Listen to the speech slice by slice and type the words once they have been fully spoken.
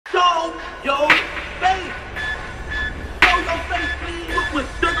Yo, face. Show your face, please. With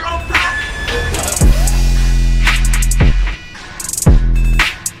Durk on top.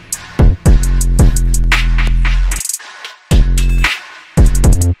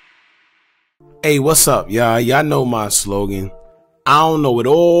 Hey, what's up, y'all? Y'all know my slogan. I don't know it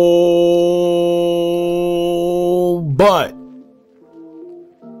all, but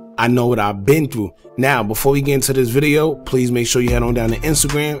I know what I've been through. Now, before we get into this video, please make sure you head on down to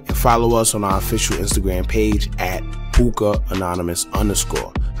Instagram and follow us on our official Instagram page at hookahanonymous_.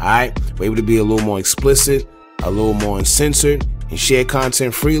 Alright? We're able to be a little more explicit, a little more uncensored, and share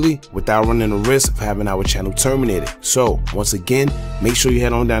content freely without running the risk of having our channel terminated. So, once again, make sure you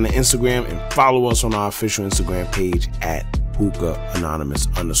head on down to Instagram and follow us on our official Instagram page at hookahanonymous_.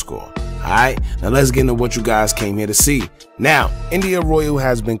 Alright, now let's get into what you guys came here to see. Now, Royale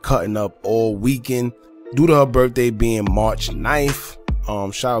has been cutting up all weekend due to her birthday being March 9th.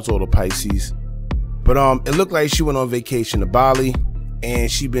 Shout out to all the Pisces. But it looked like she went on vacation to Bali and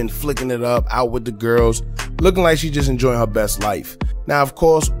she been flicking it up out with the girls, looking like she just enjoying her best life. Now, of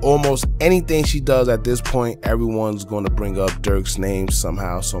course, almost anything she does at this point, everyone's going to bring up Durk's name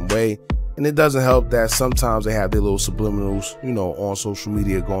somehow, some way. And it doesn't help that sometimes they have their little subliminals, you know, on social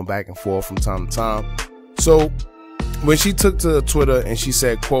media going back and forth from time to time. So when she took to Twitter and she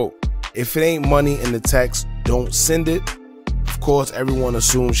said, quote, "If it ain't money in the text, don't send it." Of course, everyone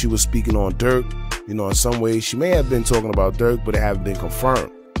assumed she was speaking on Durk. You know, in some ways she may have been talking about Durk, but it haven't been confirmed.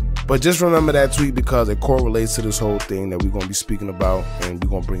 But just remember that tweet because it correlates to this whole thing that we're going to be speaking about, and we're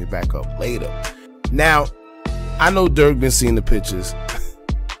going to bring it back up later. Now, I know Durk been seeing the pictures.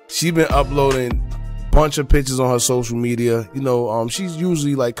 She been uploading a bunch of pictures on her social media. You know, she's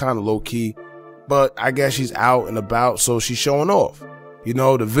usually like kind of low key, but I guess she's out and about, so she's showing off. You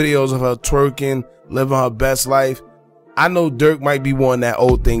know, the videos of her twerking, living her best life. I know Durk might be wanting that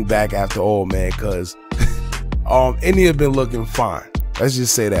old thing back after all, man, cause India been looking fine. Let's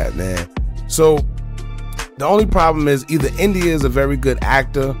just say that, man. So the only problem is either India is a very good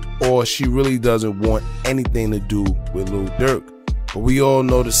actor or she really doesn't want anything to do with Lil Durk. But we all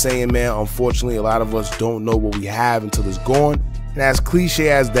know the saying, man. Unfortunately, a lot of us don't know what we have until it's gone. And as cliche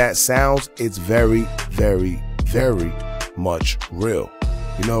as that sounds, it's very, very, very much real.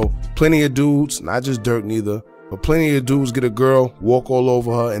 You know, plenty of dudes, not just Durk neither, but plenty of dudes get a girl, walk all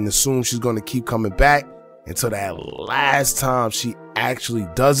over her, and assume she's going to keep coming back until that last time she actually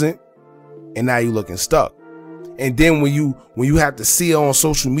doesn't. And now you're looking stuck. And then when you have to see her on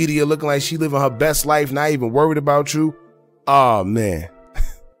social media looking like she living her best life, not even worried about you. Oh, man.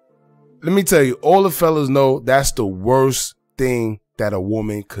 Let me tell you, all the fellas know that's the worst thing that a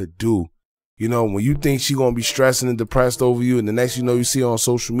woman could do. You know, when you think she gonna be stressing and depressed over you, and the next you know, you see her on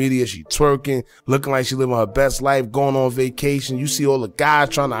social media, she twerking, looking like she living her best life, going on vacation. You see all the guys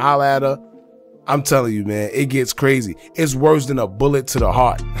trying to holler at her. I'm telling you, man, it gets crazy. It's worse than a bullet to the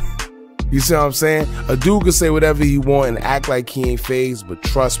heart. You see what I'm saying? A dude can say whatever he want and act like he ain't fazed, but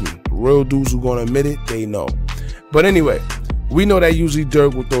trust me, the real dudes who gonna admit it, they know. But anyway, we know that usually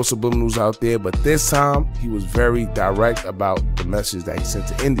Durk will throw subliminals out there, but this time he was very direct about the message that he sent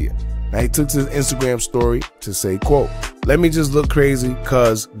to India. Now he took to his Instagram story to say, quote, "Let me just look crazy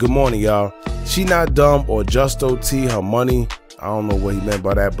cause good morning, y'all. She not dumb or just OT her money." I don't know what he meant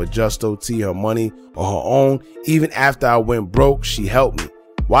by that, but just OT her money or her own. Even after I went broke, she helped me.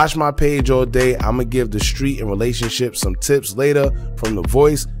 Watch my page all day. I'ma give the street and relationships some tips later from the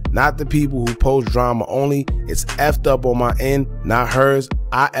voice. Not the people who post drama only. It's effed up on my end, not hers.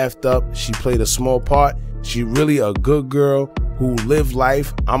 I effed up. She played a small part. She really a good girl who lived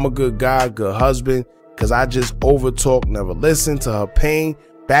life. I'm a good guy, good husband, cause I just overtalk, never listened to her pain.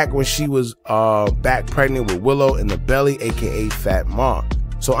 Back when she was back pregnant with Willow in the belly, aka Fat Mom.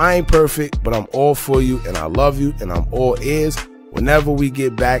 So I ain't perfect, but I'm all for you and I love you and I'm all ears. Whenever we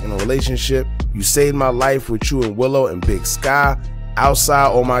get back in a relationship, you saved my life with you and Willow and Big Sky. Outside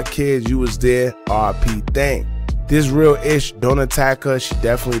all my kids, you was there, RP thing. This real ish, don't attack her, she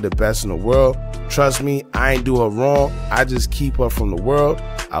definitely the best in the world. Trust me, I ain't do her wrong, I just keep her from the world.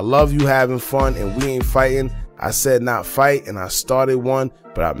 I love you having fun and we ain't fighting. I said not fight and I started one,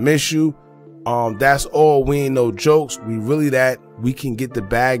 but I miss you. That's all, we ain't no jokes, we really that we can get the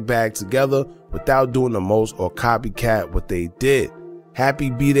bag together without doing the most or copycat what they did. Happy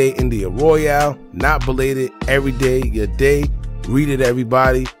B-Day Royale, not belated, every day your day. Read it,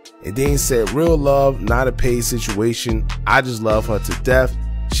 everybody. And then he said, real love, not a paid situation. I just love her to death.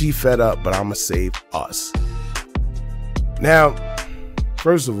 She fed up, but I'ma save us. Now,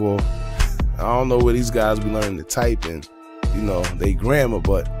 first of all, I don't know where these guys be learning to type and, you know, they grammar,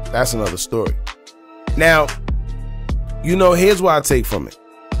 but that's another story. Now, you know, here's what I take from it.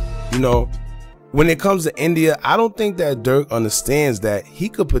 You know, when it comes to India, I don't think that Durk understands that he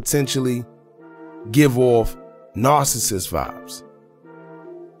could potentially give off narcissist vibes.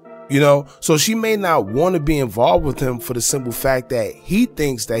 You know, so she may not want to be involved with him for the simple fact that he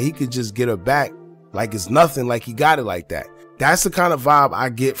thinks that he could just get her back like it's nothing, like he got it like that. That's the kind of vibe I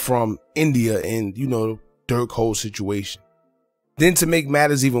get from India and, you know, Durk whole situation. Then to make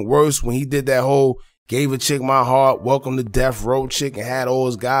matters even worse, when he did that whole gave a chick my heart, welcome to death row chick, and had all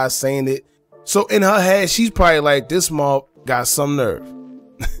his guys saying it. So in her head, she's probably like, this mom got some nerve.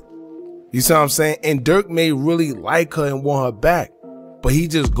 You see what I'm saying? And Durk may really like her and want her back, but he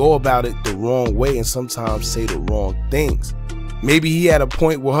just go about it the wrong way and sometimes say the wrong things. Maybe he had a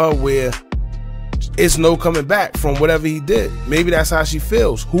point with her where it's no coming back from whatever he did. Maybe that's how she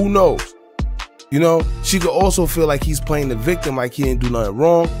feels. Who knows? You know, she could also feel like he's playing the victim, like he didn't do nothing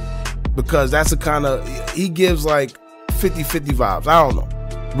wrong, because that's the kind of, he gives like 50-50 vibes. I don't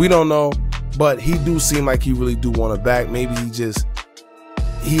know. We don't know, but he do seem like he really do want her back. Maybe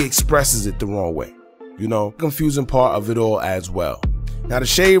he expresses it the wrong way. You know, confusing part of it all as well. Now, the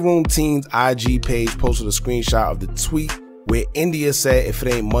Shade Room Teens IG page posted a screenshot of the tweet where India said, if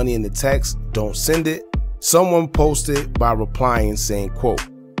it ain't money in the text, don't send it. Someone posted by replying saying, quote,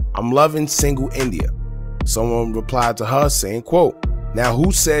 I'm loving single India. Someone replied to her saying, quote, now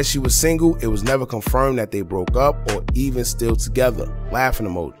who says she was single? It was never confirmed that they broke up or even still together. Laughing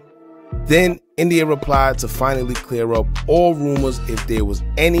emoji. Then India replied to finally clear up all rumors if there was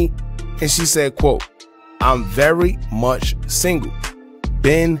any. And she said, quote, I'm very much single.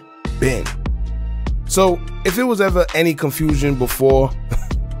 Been. So if it was ever any confusion before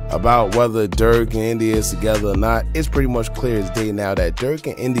about whether Durk and India is together or not, it's pretty much clear as day now that Durk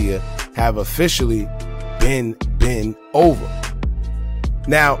and India have officially been over.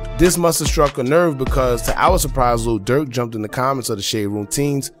 Now, this must have struck a nerve because to our surprise, Lil Durk jumped in the comments of the Shade Room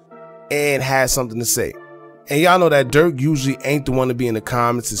Teens and had something to say. And y'all know that Durk usually ain't the one to be in the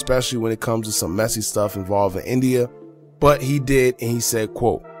comments, especially when it comes to some messy stuff involving India. But he did, and he said,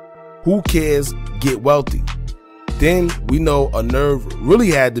 quote, who cares, get wealthy. Then we know a nerve really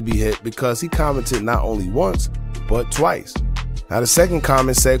had to be hit because he commented not only once, but twice. Now the second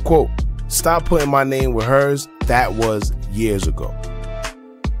comment said, quote, stop putting my name with hers. That was years ago.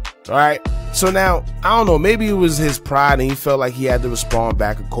 All right. So now, I don't know, maybe it was his pride and he felt like he had to respond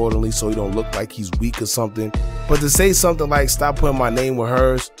back accordingly so he don't look like he's weak or something. But to say something like, stop putting my name with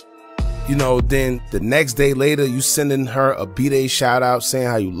hers, you know, then the next day later, you sending her a B-Day shout out saying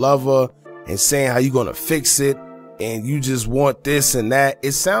how you love her and saying how you gonna fix it and you just want this and that.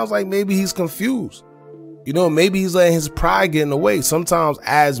 It sounds like maybe he's confused. You know, maybe he's letting his pride get in the way. Sometimes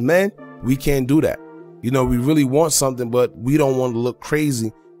as men, we can't do that. You know, we really want something, but we don't want to look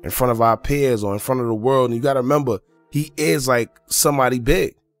crazy in front of our peers or in front of the world. And you got to remember, he is like somebody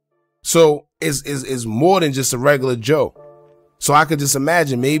big. So it's more than just a regular Joe. So I could just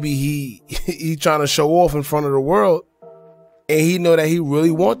imagine maybe he trying to show off in front of the world and he know that he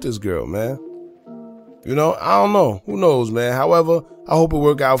really want this girl, man. You know, I don't know. Who knows, man? However, I hope it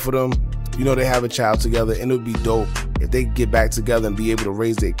work out for them. You know, they have a child together and it would be dope if they could get back together and be able to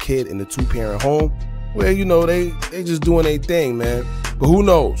raise their kid in a 2-parent home where, you know, they just doing their thing, man. But who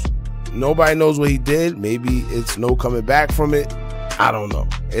knows? Nobody knows what he did. Maybe it's no coming back from it. I don't know.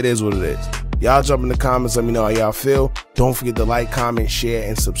 It is what it is. Y'all jump in the comments. Let me know how y'all feel. Don't forget to like, comment, share,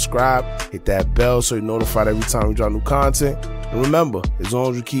 and subscribe. Hit that bell so you're notified every time we drop new content. And remember, as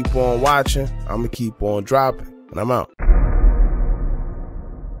long as you keep on watching, I'm going to keep on dropping. And I'm out.